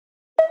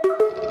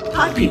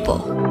Pod People.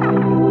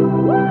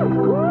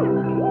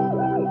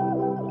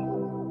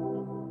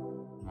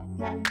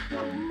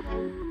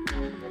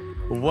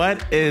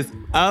 What is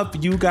up,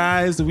 you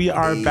guys? We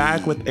are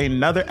back with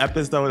another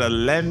episode of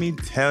Let Me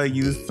Tell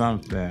You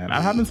Something.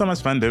 I'm having so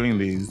much fun doing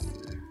these.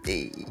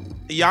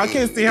 Y'all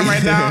can't see him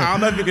right now. I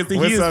don't know if you can see.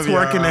 He's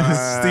twerking in his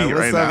seat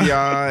right now. What's up,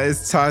 y'all?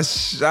 It's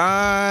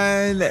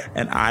Tashawn.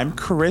 And I'm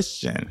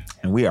Christian.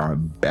 And we are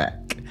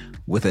back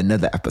with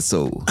another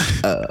episode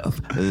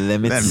of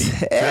Let me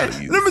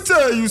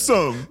tell you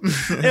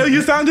something. Ew,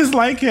 you sound just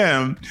like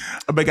him.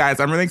 But guys,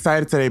 I'm really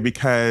excited today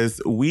because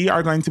we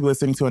are going to be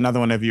listening to another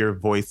one of your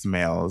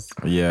voicemails.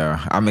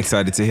 Yeah, I'm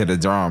excited to hear the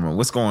drama.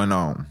 What's going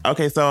on?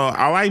 Okay, so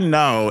all I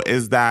know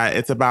is that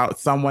it's about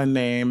someone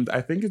named,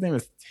 I think his name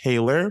is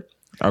Taylor.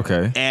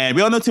 Okay. And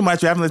we don't know too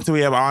much. We haven't listened to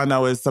it yet. All I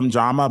know is some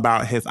drama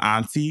about his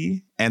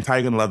auntie. And Ty,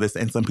 you're going to love this.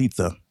 And some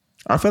pizza.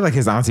 I feel like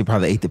his auntie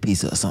probably ate the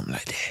pizza or something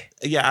like that.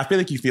 Yeah, I feel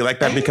like you feel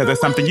like that because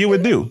it's something you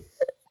would do. And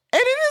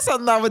it is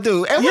something I would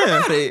do. And what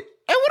about it?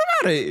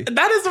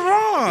 That is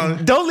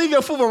wrong. Don't leave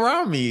your food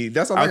around me.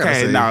 That's all I gotta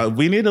say. Okay, now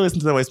we need to listen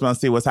to the voicemail and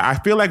see what's. I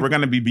feel like we're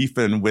gonna be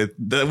beefing with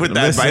the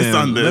advice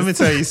on this. Let me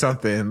tell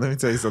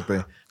you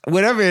something.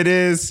 Whatever it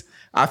is,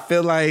 I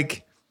feel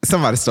like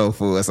somebody stole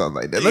food or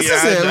something like that. Let's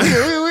just say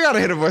we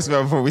gotta hit a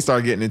voicemail before we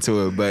start getting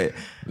into it. But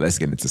let's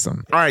get into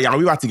something. All right, y'all.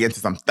 We about to get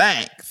into some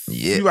thanks.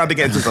 Yeah, we about to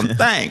get into some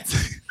thanks.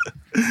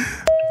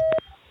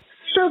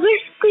 So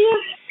basically,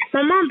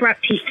 my mom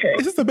brought pizza.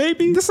 Is this a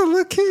baby? This is a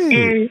little kid.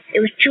 And it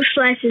was 2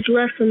 slices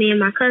left for me and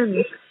my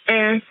cousins.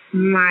 And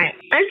my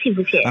auntie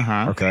was here.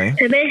 Okay.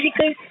 So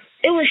basically,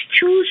 it was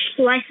 2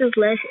 slices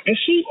left. And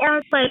she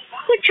asked, like,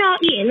 what y'all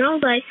eating? I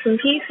was like, some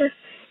pizza.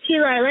 She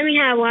like, let me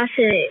have one. I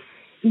said,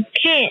 you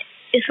can't.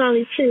 It's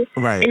only 2.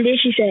 Right. And then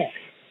she said,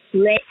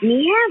 let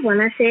me have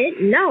one. I said,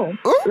 no.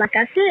 Ooh. Like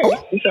I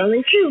said, it's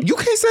only 2. You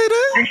can't say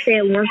that. I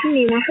said, one for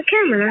me, one for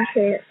Cameron. I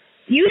said,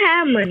 you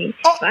have money.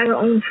 Buy your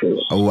own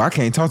food. Oh, I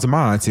can't talk to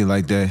my auntie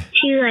like that.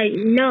 She's like,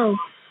 no,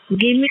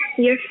 give me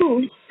your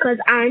food because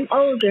I'm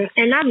older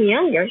and I'm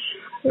younger.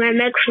 That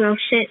makes no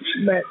sense.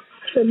 But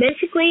so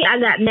basically, I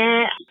got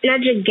mad and I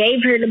just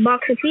gave her the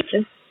box of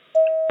pizza.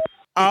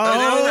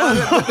 I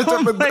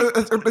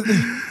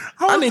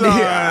need to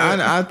hear.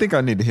 I think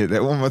I need to hear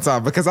that one more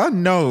time because I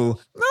know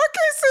I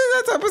can't say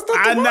that type of stuff.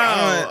 I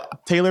know.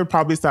 Taylor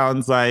probably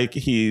sounds like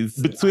he's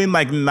between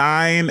like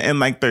 9 and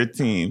like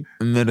 13.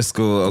 Middle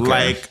school, okay.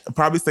 Like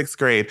probably 6th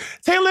grade.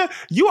 Taylor,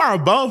 you are a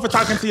bone for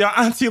talking to your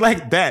auntie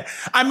like that.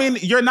 I mean,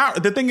 you're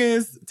not. The thing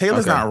is,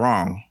 Taylor's not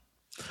wrong.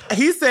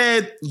 He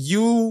said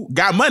you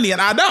got money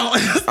and I don't.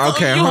 So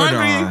okay, you hold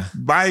hungry, on.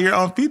 buy your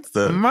own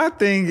pizza. My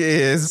thing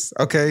is,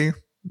 okay,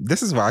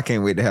 this is why I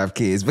can't wait to have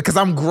kids because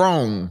I'm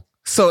grown.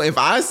 So if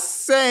I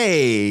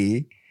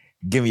say,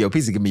 give me your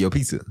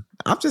pizza,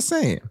 I'm just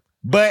saying.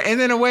 But and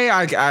in a way,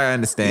 I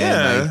understand.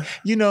 Yeah. Like,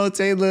 you know,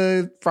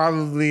 Taylor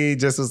probably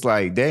just was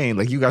like, dang,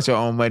 like you got your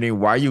own money.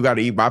 Why you got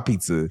to eat my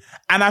pizza?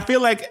 And I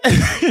feel like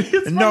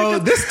no,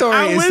 this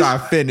story is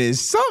not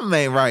finished. Something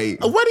ain't right.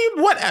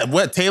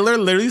 What Taylor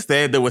literally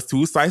said, there was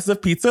 2 slices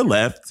of pizza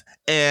left.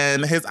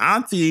 And his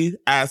auntie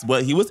asked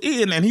what he was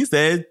eating, and he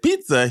said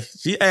pizza.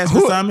 She asked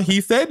for some. He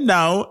said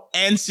no,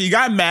 and she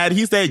got mad.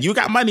 He said, you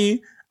got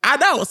money. I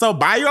don't. So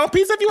buy your own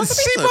pizza if you want the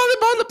pizza. She probably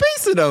bought the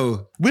pizza,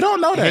 though. We don't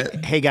know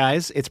that. Hey,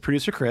 guys, it's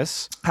producer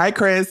Chris. Hi,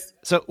 Chris.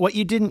 So what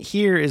you didn't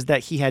hear is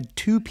that he had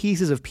 2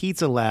 pieces of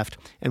pizza left,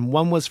 and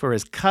one was for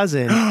his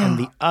cousin, and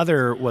the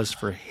other was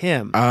for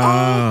him.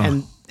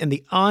 And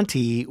the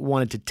auntie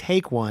wanted to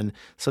take one,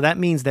 so that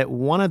means that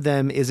one of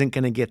them isn't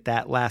going to get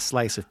that last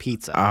slice of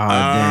pizza.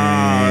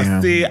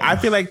 Damn. See, I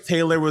feel like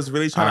Taylor was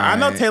really trying to... I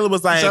know Taylor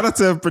was like... Shout out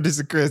to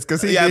producer Chris,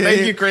 because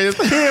thank you, Chris.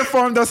 He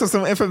informed us of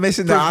some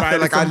information that I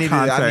feel like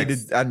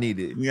I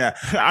needed. Yeah.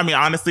 I mean,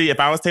 honestly, if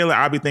I was Taylor,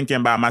 I'd be thinking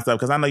about myself,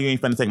 because I know you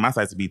ain't finna take my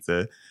slice of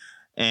pizza.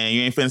 And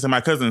you ain't finishing my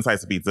cousin's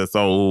slice of pizza,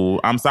 so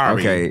I'm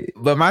sorry. Okay,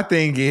 but my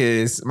thing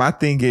is,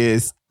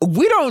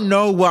 we don't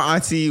know what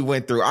Auntie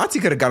went through. Auntie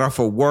could have got off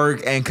of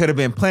work and could have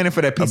been planning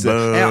for that pizza.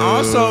 And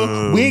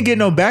also, we didn't get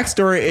no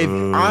backstory if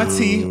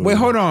Auntie... Wait,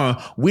 hold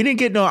on. We didn't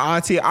get no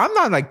Auntie. I'm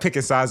not like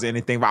picking sides or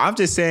anything, but I'm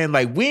just saying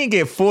like we didn't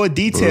get full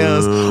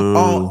details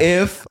on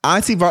if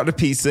Auntie bought the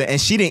pizza and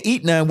she didn't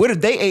eat none. What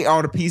if they ate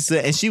all the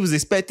pizza and she was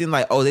expecting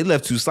like, oh, they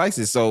left 2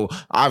 slices, so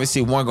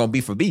obviously one gonna be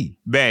for B.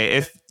 Babe,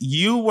 if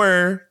you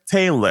were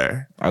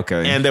Taylor,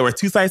 okay, and there were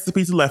 2 slices of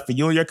pizza left for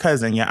you and your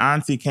cousin, your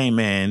auntie came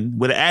in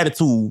with an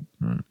attitude,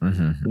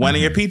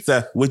 wanting your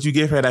pizza, would you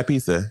give her that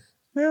pizza?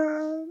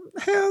 Yeah,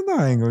 hell no,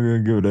 I ain't gonna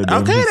give her that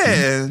damn Okay pizza.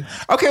 then.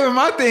 Okay, but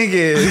my thing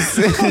is...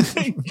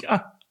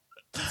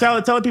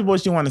 Tell the people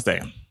what you want to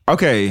say.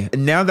 Okay,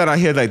 now that I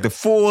hear like the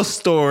full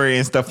story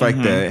and stuff like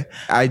that,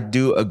 I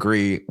do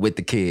agree with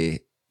the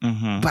kid.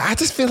 But I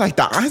just feel like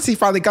the auntie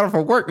finally got off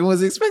of work and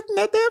was expecting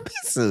that damn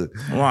pizza.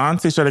 Well,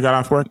 auntie should have got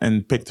off work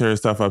and picked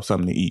herself up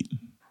something to eat.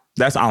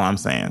 That's all I'm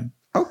saying.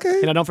 Okay.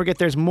 You know, don't forget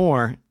there's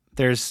more.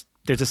 There's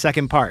a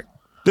second part.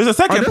 There's a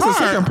second part? There's a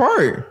second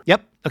part.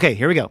 Yep. Okay,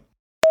 here we go.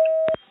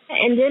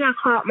 And then I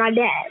called my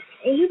dad.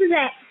 And he was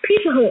at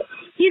Pizza Hut.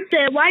 He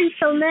said, why you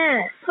so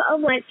mad? I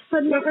was like,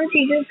 because my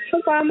auntie just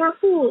took all my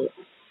food.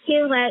 He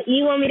was like,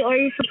 you want me to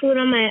order some food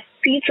on my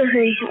Pizza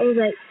Hut? I was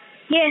like,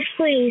 yes,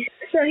 please.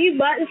 So he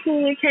bought the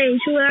food and came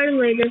 2 hours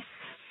later.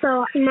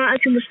 So my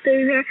auntie was still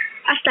here.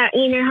 I started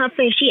eating in her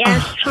face. She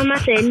asked him. I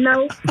said,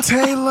 no.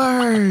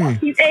 Taylor!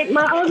 You ate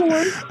my other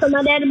one, so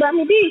my daddy bought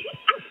me these.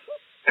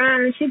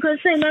 She couldn't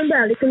say nothing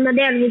about it because my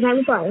daddy was on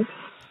the phone.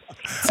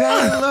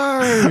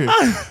 Taylor!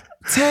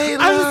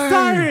 Taylor! I'm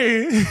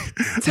sorry.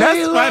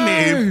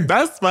 Taylor!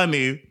 That's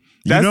funny.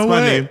 You know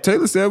funny. What?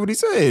 Taylor said what he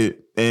said,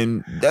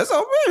 and that's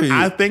okay.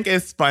 I think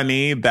it's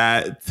funny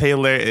that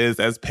Taylor is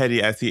as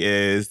petty as he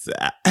is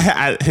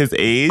at his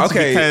age.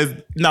 Okay. Because,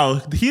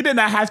 no, he did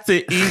not have to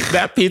eat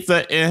that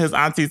pizza in his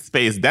auntie's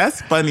face.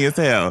 That's funny as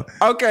hell.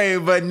 Okay,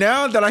 but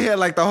now that I hear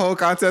like the whole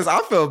contest,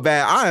 I feel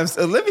bad.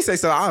 Let me say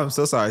so. I am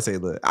so sorry,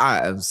 Taylor.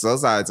 I am so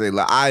sorry,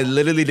 Taylor. I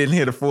literally didn't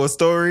hear the full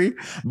story,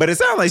 but it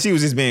sounded like she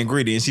was just being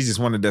greedy and she just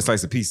wanted that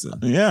slice of pizza.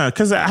 Yeah,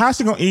 because how's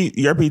she going to eat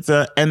your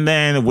pizza and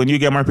then when you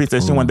get more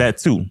pizza, she want that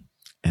too?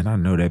 And I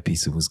know that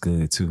pizza was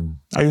good too.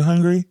 Are you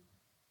hungry?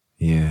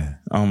 Yeah.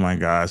 Oh my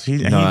gosh. He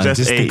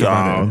just ate,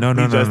 y'all. No.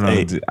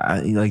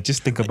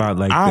 Just think about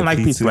like I don't like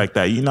pizza like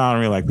that. You know, I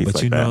don't really like pizza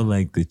like that. But you know,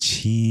 like the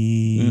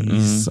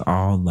cheese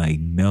all like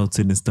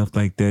melted and stuff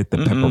like that. The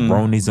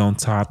pepperoni's on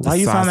top. Why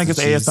you sound like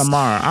it's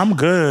ASMR? I'm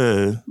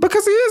good.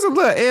 Because it is a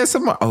little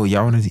ASMR. Oh,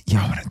 y'all wanna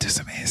do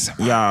some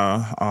ASMR?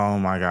 Yeah. Oh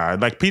my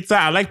God. Like pizza.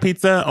 I like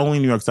pizza. Only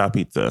New York style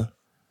pizza.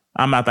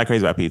 I'm not that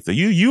crazy about pizza.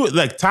 You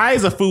like Ty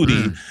is a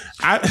foodie.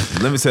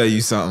 Let me tell you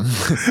something.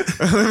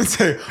 Let me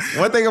tell you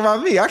one thing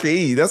about me. I can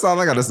eat. That's all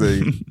I gotta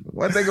say.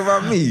 One thing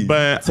about me.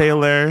 But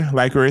Taylor,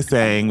 like we were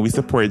saying, we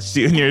support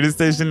you in your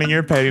decision and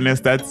your pettiness.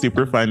 That's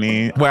super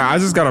funny. Well, I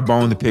just got a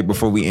bone to pick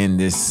before we end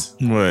this.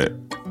 What?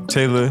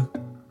 Taylor,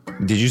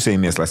 did you say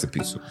miss slice of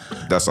pizza?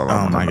 That's all I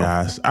want to know. Oh my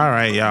gosh. All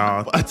right,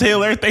 y'all.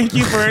 Taylor, thank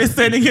you for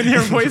sending in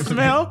your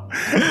voicemail.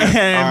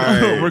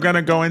 And we're going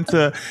to go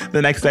into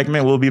the next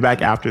segment. We'll be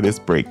back after this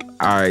break.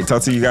 All right.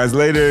 Talk to you guys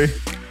later.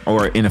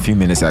 Or in a few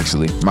minutes,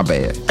 actually. My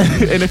bad.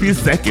 In a few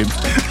seconds.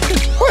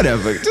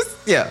 Whatever. Just,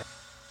 yeah.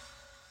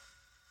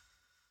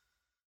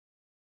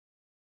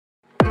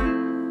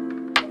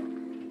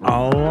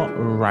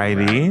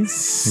 Alrighty.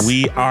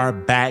 We are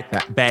back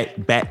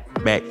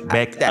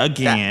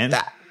again.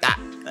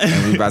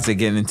 And we're about to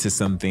get into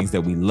some things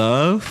that we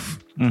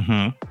love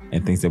and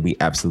things that we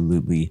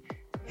absolutely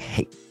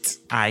hate.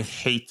 I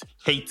hate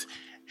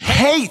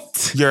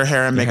your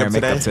hair and makeup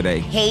today.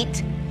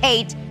 Hate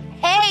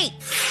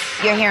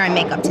your hair and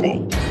makeup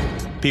today.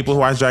 People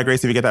who watch Drag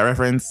Race, if you get that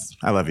reference,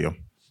 I love you.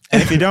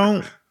 And if you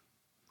don't,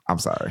 I'm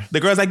sorry. The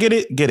girls that get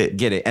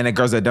it. And the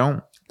girls that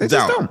don't, they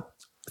just don't.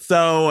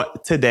 So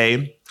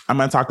today, I'm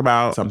going to talk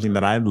about something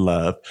that I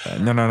love.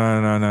 No.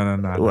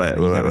 What?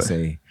 You got to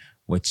say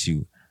what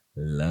you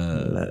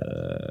love.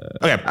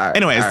 Okay.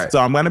 Anyways, so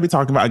I'm going to be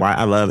talking about why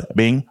I love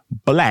being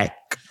black.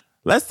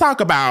 Let's talk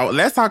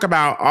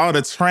about all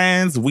the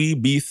trends we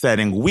be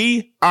setting.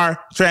 We are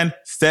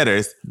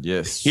trendsetters.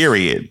 Yes.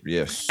 Period.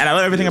 Yes. And I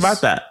love everything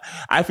about that.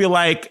 I feel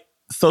like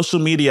social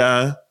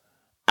media,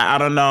 I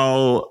don't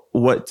know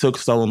what took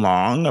so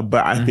long,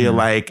 but I feel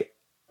like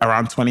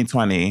around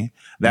 2020,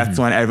 that's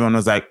when everyone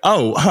was like,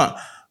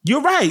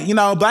 you're right. You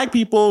know, black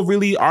people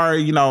really are,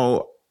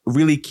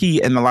 really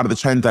key in a lot of the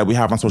trends that we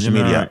have on social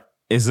media.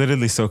 It's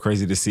literally so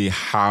crazy to see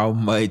how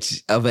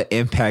much of an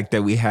impact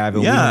that we have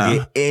and we don't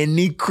get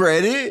any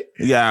credit.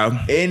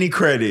 Yeah. Any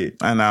credit.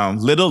 I know.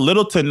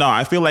 Little to no.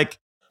 I feel like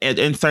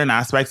in certain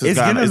aspects it's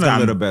gotten a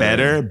little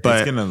better. But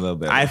it's getting a little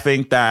better. I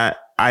think that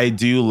I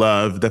do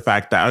love the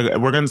fact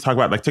that we're going to talk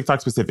about like TikTok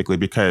specifically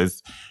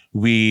because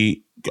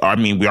we are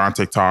on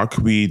TikTok.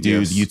 We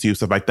do YouTube,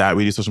 stuff like that.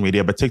 We do social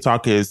media, but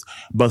TikTok is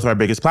both of our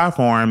biggest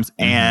platforms.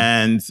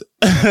 And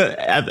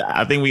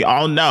I think we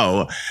all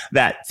know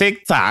that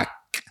TikTok,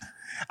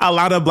 a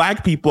lot of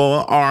black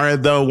people are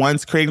the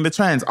ones creating the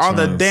trends. All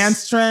the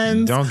dance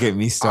trends. Don't get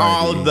me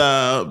started.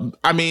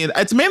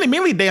 It's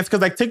mainly dance because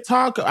like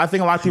TikTok, I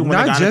think a lot of people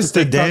not just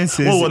the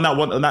dances.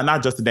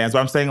 Not just the dance, but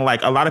I'm saying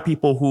like a lot of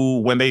people who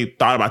when they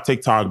thought about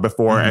TikTok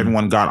before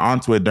everyone got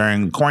onto it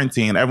during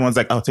quarantine, everyone's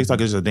like, oh, TikTok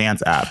is a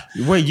dance app.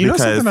 Wait, know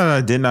something that I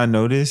did not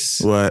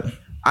notice? What?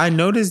 I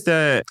noticed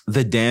that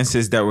the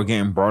dances that were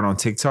getting brought on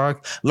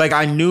TikTok, like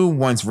I knew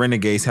once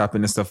Renegades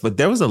happened and stuff, but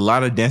there was a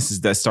lot of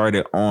dances that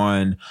started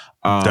on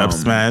Dub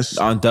Smash.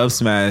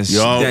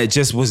 That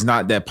just was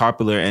not that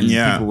popular and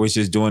people were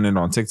just doing it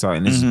on TikTok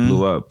and it just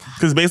blew up.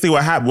 Because basically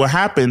what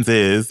happens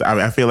is,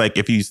 I feel like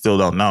if you still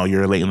don't know,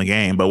 you're late in the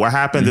game, but what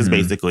happens is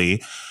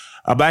basically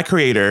a black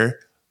creator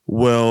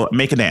will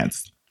make a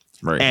dance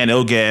and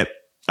it'll get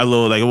a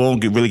little, like it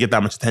won't really get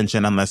that much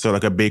attention unless they're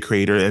like a big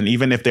creator. And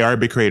even if they are a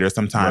big creator,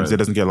 sometimes it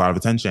doesn't get a lot of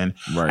attention.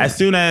 Right. As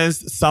soon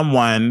as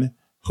someone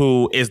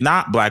who is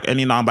not black,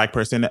 any non-black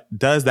person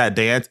does that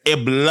dance,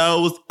 it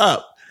blows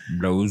up.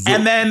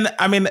 And then,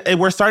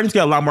 we're starting to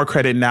get a lot more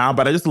credit now,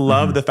 but I just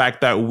love the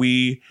fact that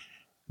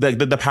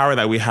the power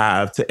that we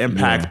have to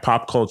impact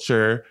pop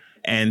culture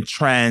and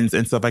trends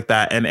and stuff like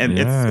that. And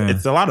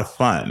it's a lot of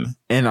fun.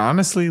 And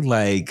honestly,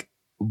 like,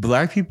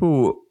 Black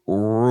people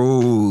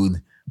ruled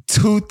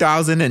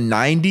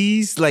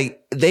 2090s.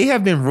 Like they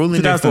have been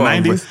ruling it for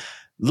 2090s.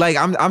 Like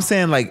I'm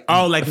saying like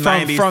like from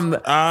 90s. from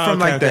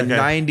Okay, the okay.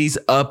 90s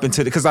up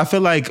into because I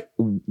feel like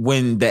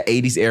when the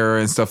 80s era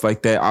and stuff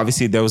like that,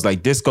 obviously there was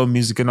like disco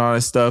music and all that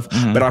stuff.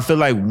 Mm-hmm. But I feel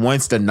like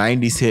once the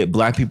 90s hit,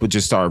 Black people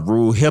just started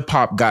rule. Hip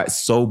hop got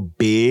so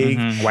big,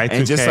 Y2K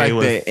and just like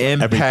was the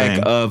impact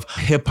everything. of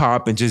hip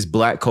hop and just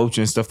Black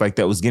culture and stuff like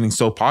that was getting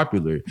so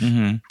popular.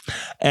 Mm-hmm.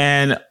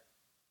 And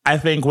I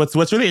think what's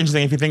really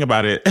interesting, if you think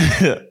about it,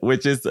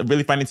 which is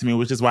really funny to me,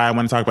 which is why I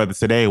want to talk about this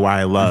today, why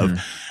I love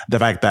the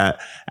fact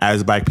that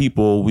as Black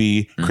people,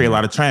 we create a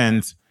lot of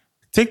trends.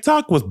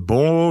 TikTok was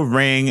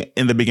boring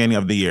in the beginning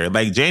of the year.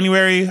 Like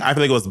January, I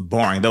feel like it was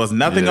boring. There was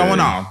nothing going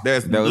on. There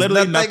was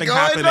literally nothing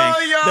happening.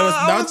 There was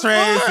no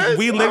trends.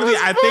 We literally,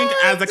 I think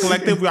as a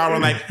collective, we all were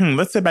like,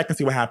 let's sit back and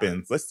see what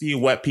happens. Let's see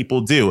what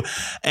people do.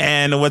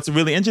 And what's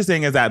really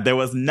interesting is that there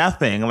was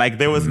nothing. Like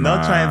there was no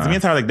trends. Me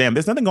and Tyler were like, damn,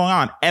 there's nothing going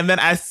on. And then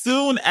as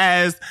soon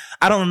as,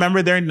 I don't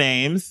remember their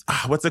names.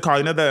 What's it called?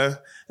 You know,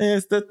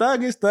 it's the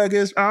thuggish. It's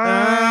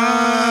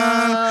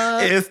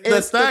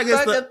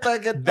the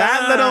thuggish.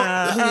 That little,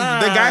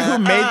 the guy who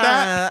made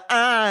that.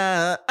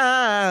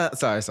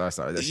 Sorry.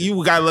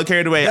 You got a little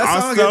carried away. That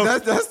Also,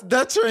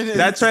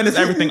 that trend is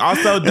everything.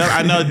 Also,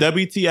 I know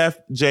WTF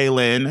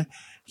Jalen.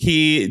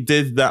 He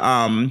did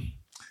the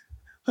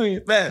who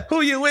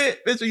you with,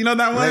 bitch? You know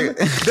that one?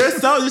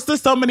 There's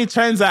just so many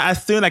trends that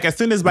as soon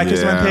as Black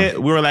History Month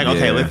hit, we were like,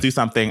 okay, let's do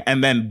something.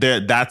 And then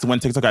that's when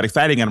TikTok got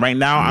exciting. And right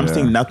now, I'm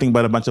seeing nothing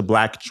but a bunch of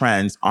Black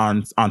trends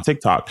on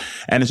TikTok,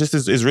 and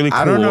it's really cool.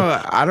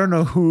 I don't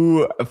know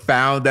who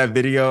found that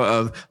video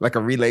of like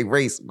a relay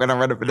race when I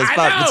run up in this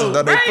spot, which is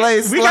another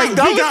place. We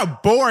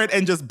got bored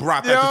and just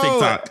brought that to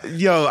TikTok.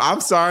 Yo,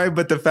 I'm sorry,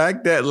 but the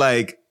fact that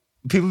like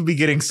people be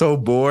getting so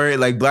bored,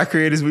 like Black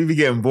creators, we be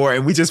getting bored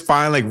and we just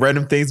find like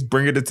random things,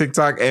 bring it to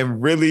TikTok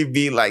and really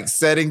be like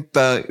setting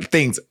the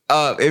things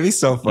up. It'd be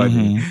so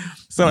funny.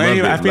 So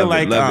anyway, I feel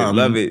like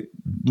love it.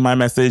 My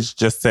message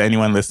just to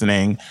anyone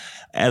listening,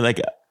 and like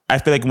I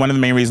feel like one of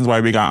the main reasons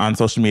why we got on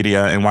social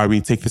media and why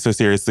we take this so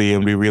seriously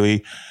and we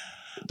really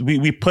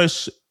we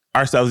push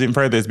ourselves even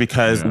further is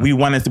because we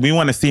want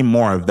to see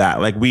more of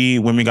that. Like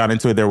when we got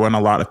into it, there weren't a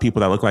lot of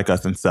people that look like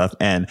us and stuff,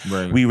 and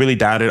we really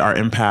doubted our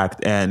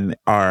impact and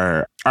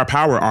our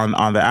power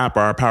on the app,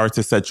 or our power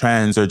to set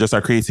trends, or just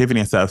our creativity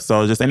and stuff.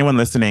 So just anyone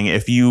listening,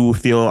 if you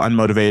feel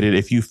unmotivated,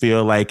 if you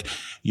feel like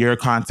your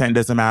content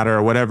doesn't matter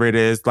or whatever it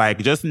is, like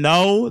just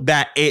know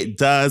that it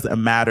does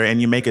matter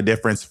and you make a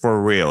difference for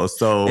real.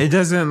 So it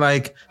doesn't,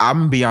 like, I'm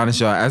gonna be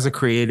honest, y'all, as a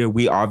creator,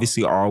 we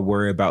obviously all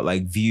worry about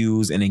like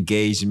views and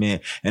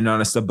engagement and all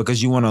that stuff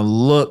because you want to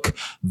look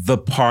the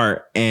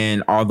part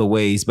in all the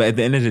ways. But at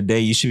the end of the day,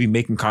 you should be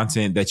making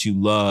content that you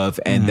love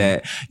and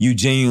that you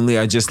genuinely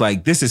are just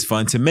like, this is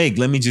fun to make.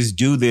 Let me just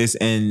do this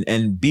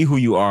and be who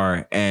you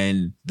are.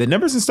 And the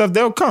numbers and stuff,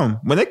 they'll come.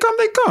 When they come,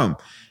 they come.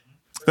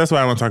 That's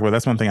what I want to talk about.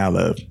 That's one thing I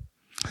love.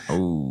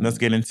 Oh, let's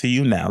get into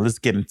you now. Let's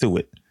get into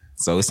it.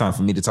 So it's time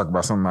for me to talk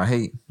about something I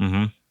hate.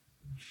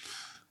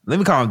 Let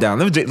me calm down.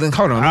 Let me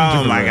hold on.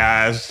 Oh my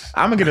gosh.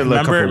 I'm gonna get a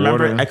little cup of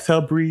water. Remember,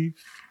 exhale, breathe.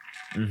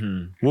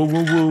 Woo,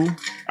 woo, woo.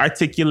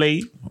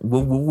 Articulate.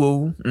 Woo,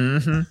 woo,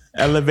 woo.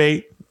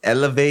 Elevate.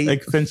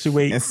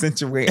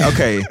 Accentuate.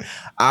 Okay.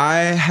 I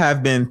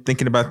have been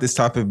thinking about this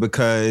topic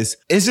because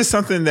it's just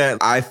something that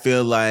I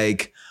feel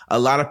like a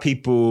lot of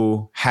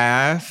people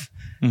have.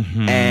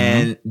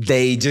 And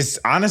they just,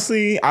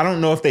 honestly, I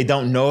don't know if they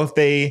don't know if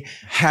they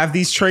have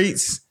these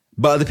traits,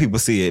 but other people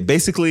see it.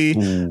 Basically,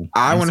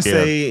 I want to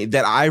say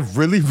that I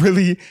really,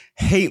 really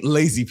hate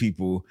lazy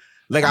people.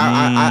 Like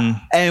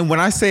I and when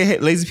I say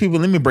hate lazy people,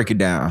 let me break it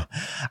down.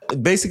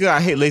 Basically,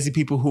 I hate lazy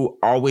people who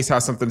always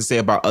have something to say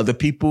about other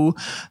people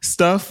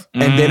stuff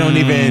and they don't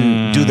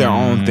even do their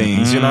own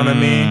things. You know what I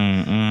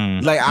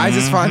mean? Like I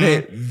just find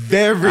it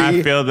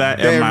I feel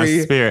that in my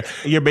spirit.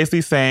 You're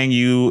basically saying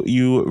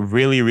you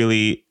really,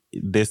 really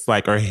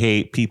dislike or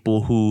hate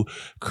people who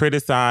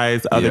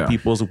criticize other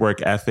people's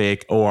work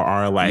ethic or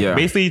are like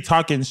basically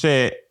talking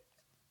shit.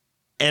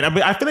 And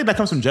I feel like that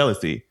comes from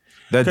jealousy.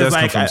 That does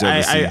come from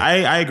jealousy.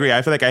 I agree.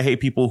 I feel like I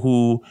hate people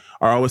who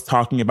are always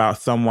talking about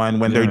someone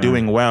when they're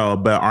doing well,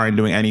 but aren't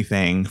doing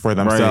anything for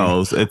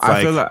themselves. It's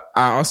I feel like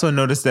I also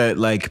noticed that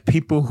like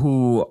people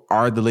who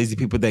are the lazy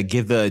people that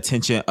give the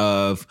attention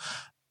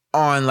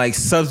on like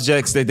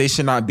subjects that they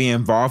should not be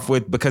involved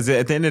with, because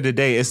at the end of the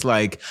day, it's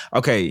like,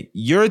 okay,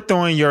 you're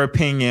throwing your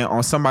opinion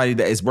on somebody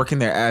that is working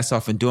their ass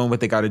off and doing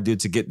what they got to do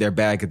to get their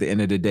bag at the end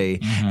of the day.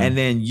 And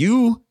then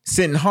you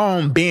sitting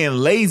home being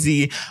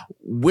lazy,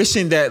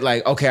 wishing that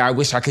like, okay, I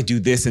wish I could do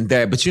this and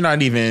that, but you're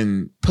not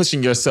even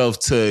pushing yourself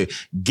to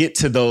get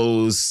to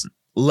those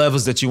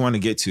levels that you want to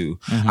get to.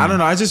 I don't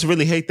know. I just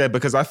really hate that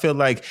because I feel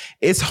like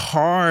it's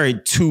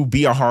hard to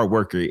be a hard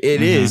worker.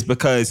 It is,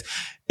 because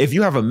if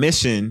you have a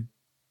mission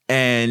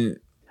and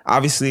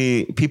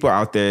obviously people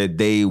out there,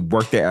 they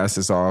work their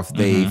asses off.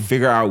 They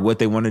figure out what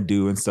they want to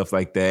do and stuff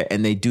like that.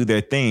 And they do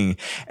their thing.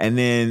 And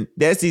then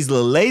there's these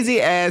little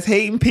lazy ass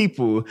hating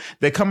people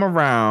that come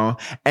around,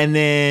 and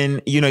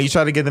then, you know, you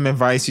try to give them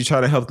advice, you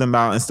try to help them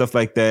out and stuff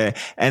like that.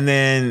 And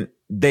then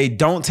they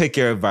don't take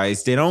your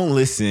advice. They don't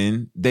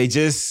listen. They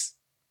just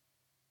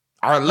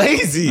are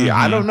lazy.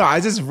 I don't know.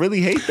 I just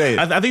really hate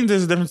that. I think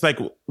there's a difference. Like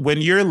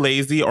when you're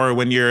lazy, or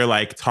when you're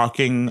like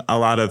talking a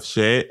lot of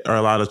shit or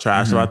a lot of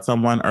trash about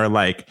someone, or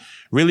like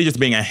really just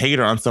being a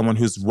hater on someone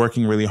who's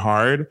working really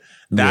hard,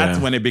 that's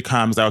when it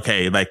becomes,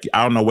 okay, like,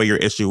 I don't know what your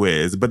issue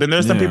is. But then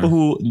there's some people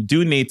who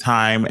do need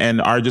time and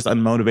are just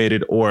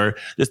unmotivated, or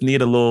just need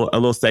a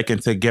little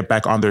second to get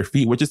back on their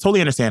feet, which is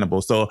totally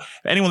understandable. So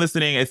anyone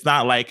listening, it's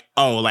not like,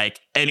 oh, like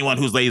anyone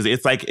who's lazy.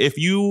 It's like if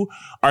you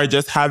are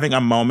just having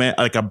a moment,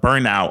 like a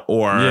burnout,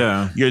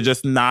 or you're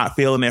just not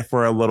feeling it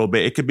for a little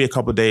bit. It could be a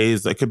couple of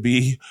days. It could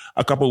be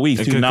a couple of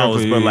weeks. Who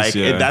knows? But like,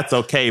 that's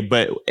okay.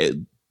 But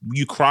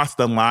you cross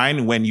the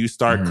line when you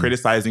start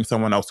criticizing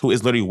someone else who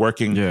is literally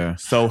working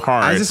so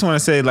hard. I just want to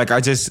say, like,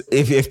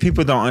 if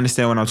people don't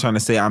understand what I'm trying to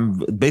say, I'm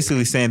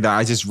basically saying that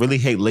I just really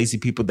hate lazy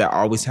people that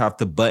always have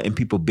to butt in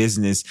people's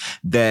business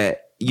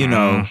that, you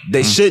know,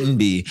 they shouldn't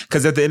be.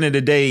 Because at the end of the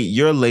day,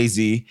 you're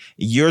lazy.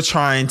 You're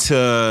trying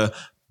to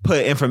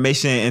put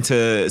information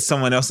into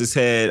someone else's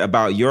head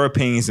about your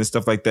opinions and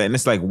stuff like that. And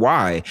it's like,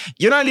 why?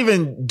 You're not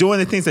even doing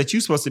the things that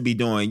you're supposed to be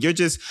doing. You're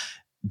just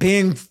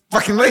being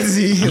fucking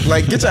lazy.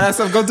 Like, get your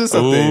ass up, go do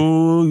something.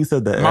 Oh, you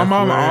said that. My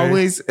mom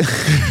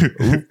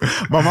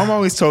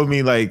always told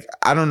me, like,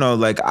 I don't know,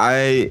 like,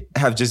 I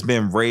have just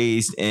been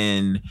raised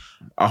in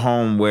a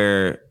home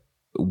where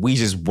we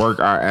just work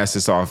our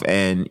asses off.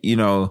 And, you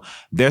know,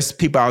 there's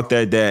people out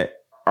there that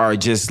are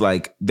just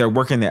like, they're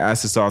working their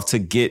asses off to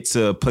get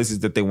to places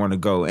that they want to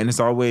go. And it's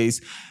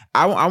always,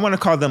 I want to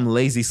call them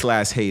lazy /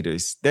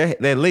 haters. They're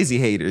lazy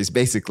haters,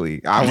 basically.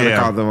 I want to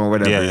call them, or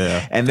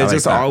whatever. And they're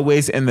just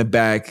always in the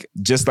back,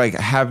 just like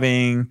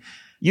having,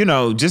 you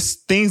know,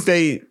 just things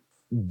they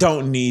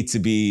don't need to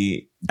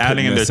be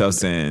adding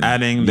themselves in.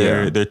 Adding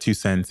their 2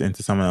 cents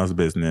into someone else's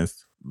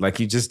business.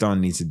 Like, you just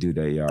don't need to do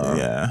that, y'all.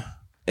 Yeah.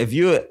 If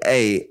you,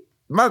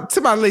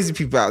 to my lazy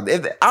people out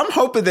there, I'm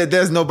hoping that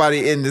there's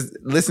nobody in this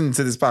listening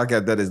to this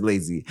podcast that is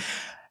lazy.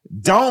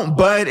 Don't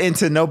butt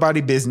into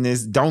nobody's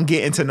business. Don't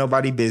get into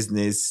nobody's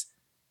business.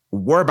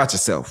 Worry about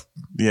yourself.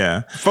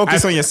 Yeah.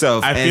 Focus on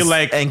yourself. I feel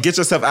like, and get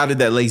yourself out of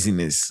that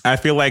laziness. I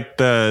feel like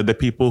the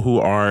people who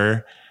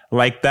are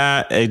like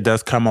that, it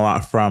does come a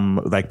lot from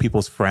like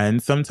people's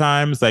friends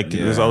sometimes. Like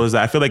there's always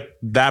that. I feel like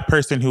that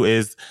person who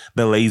is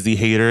the lazy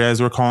hater,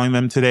 as we're calling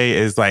them today,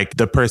 is like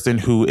the person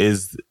who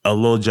is a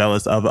little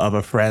jealous of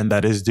a friend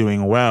that is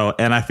doing well.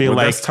 And I feel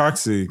like that's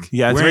toxic.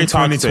 Yeah, it's We're very in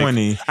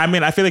 2020. toxic. I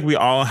mean, I feel like we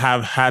all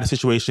have had a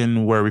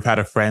situation where we've had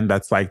a friend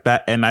that's like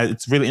that. And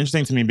it's really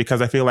interesting to me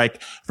because I feel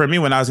like for me,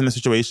 when I was in the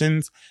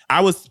situations,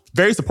 I was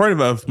very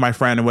supportive of my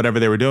friend and whatever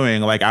they were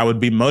doing. Like, I would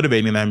be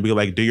motivating them, be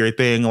like, do your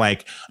thing.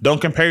 Like,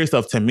 don't compare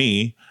yourself to me.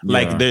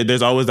 Like,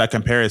 there's always that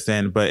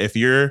comparison. But if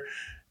you're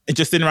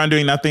just sitting around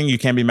doing nothing, you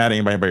can't be mad at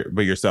anybody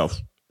but yourself.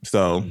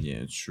 So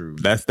yeah, true.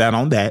 That's that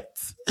on that.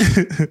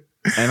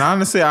 And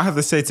honestly, I have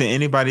to say to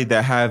anybody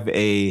that have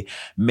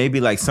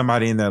maybe like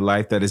somebody in their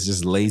life that is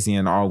just lazy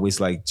and always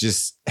like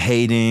just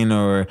hating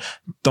or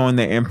throwing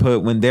their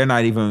input when they're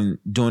not even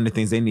doing the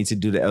things they need to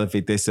do to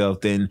elevate themselves,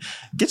 then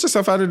get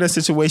yourself out of that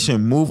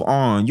situation. Move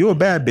on. You're a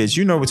bad bitch.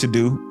 You know what to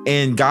do.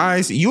 And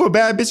guys, you are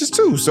bad bitches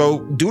too.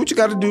 So do what you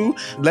got to do.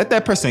 Let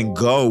that person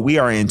go. We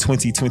are in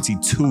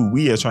 2022.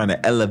 We are trying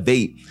to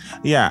elevate.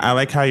 Yeah, I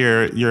like how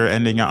you're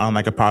ending on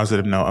like a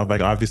positive note of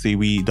like, obviously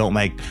we don't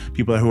like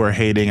people who are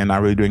hating and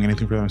not really doing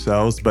anything for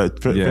themselves,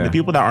 but for the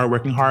people that are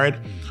working hard,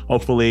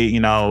 hopefully, you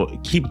know,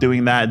 keep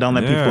doing that. Don't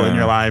let people in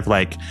your life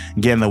like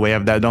get in the way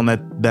of that. Don't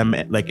let them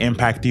like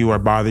impact you or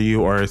bother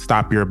you or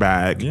stop your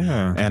bag.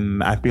 Yeah.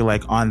 And I feel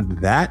like on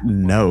that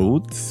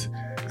note,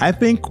 I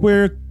think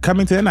we're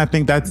coming to end. I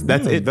think that's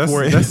it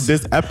for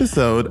this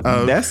episode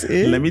of That's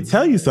It. Let Me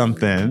Tell You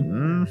Something.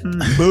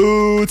 Mm-hmm.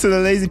 Boo to the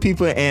lazy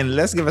people, and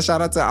let's give a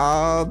shout out to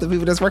all the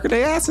people that's working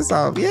their asses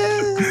off. Yeah.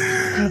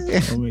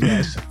 Oh my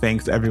gosh.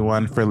 Thanks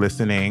everyone for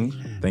listening.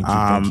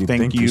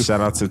 Thank you.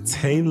 Shout out to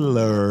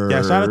Taylor.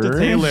 Yeah, shout out to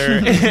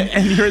Taylor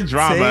and your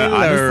drama.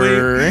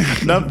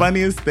 Honestly, the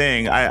funniest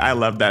thing. I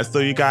love that. So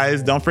you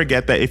guys, don't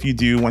forget that if you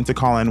do want to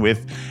call in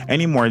with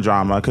any more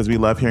drama, because we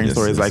love hearing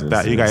stories like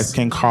that, you guys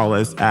can call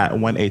us at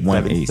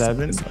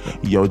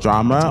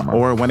 1-877-YO-DRAMA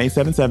or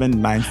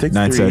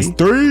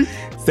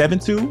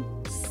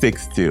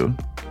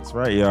 1-877-963-7262. That's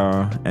right,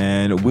 y'all.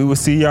 And we will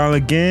see y'all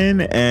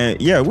again.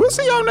 And yeah, we'll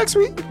see y'all next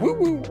week.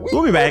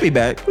 We'll be back.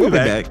 We'll be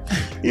back.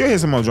 You'll hear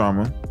some more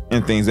drama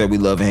and things that we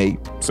love and hate.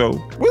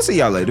 So we'll see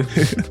y'all later.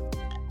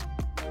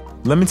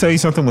 Let Me Tell You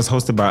Something was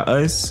hosted by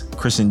us,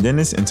 Christian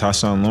Dennis and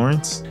Tashawn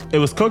Lawrence. It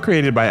was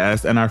co-created by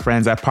us and our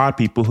friends at Pod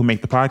People who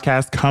make the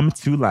podcast come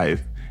to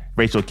life.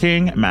 Rachel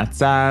King, Matt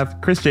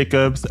Sav, Chris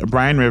Jacobs,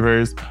 Brian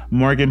Rivers,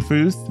 Morgan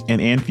Foose, and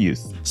Ann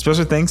Fuse.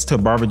 Special thanks to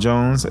Barbara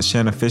Jones,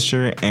 Shanna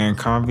Fisher, Aaron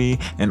Convey,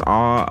 and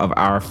all of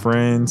our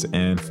friends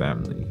and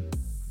family.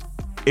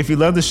 If you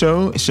love the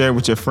show, share it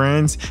with your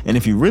friends. And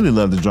if you really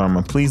love the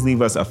drama, please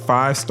leave us a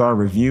 5-star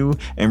review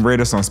and rate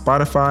us on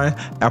Spotify,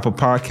 Apple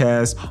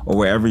Podcasts, or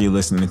wherever you're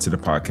listening to the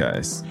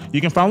podcast.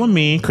 You can follow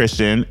me,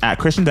 Christian, at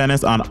Christian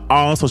Dennis on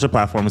all social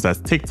platforms. That's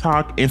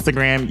TikTok,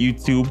 Instagram,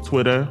 YouTube,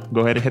 Twitter.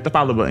 Go ahead and hit the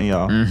follow button,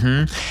 y'all.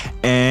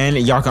 And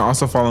y'all can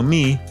also follow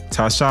me,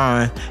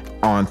 Tashawn,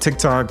 on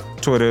TikTok,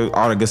 Twitter,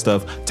 all the good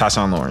stuff,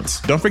 Tashawn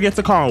Lawrence. Don't forget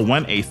to call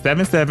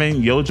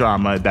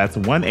 1-877-YO-DRAMA. That's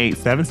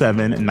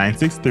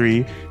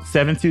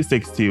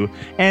 1-877-963-7262.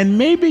 And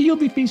maybe you'll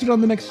be featured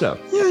on the next show.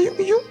 Yeah, you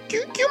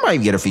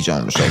might get a feature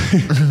on the show.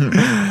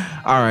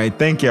 All right,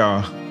 thank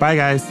y'all. Bye,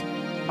 guys.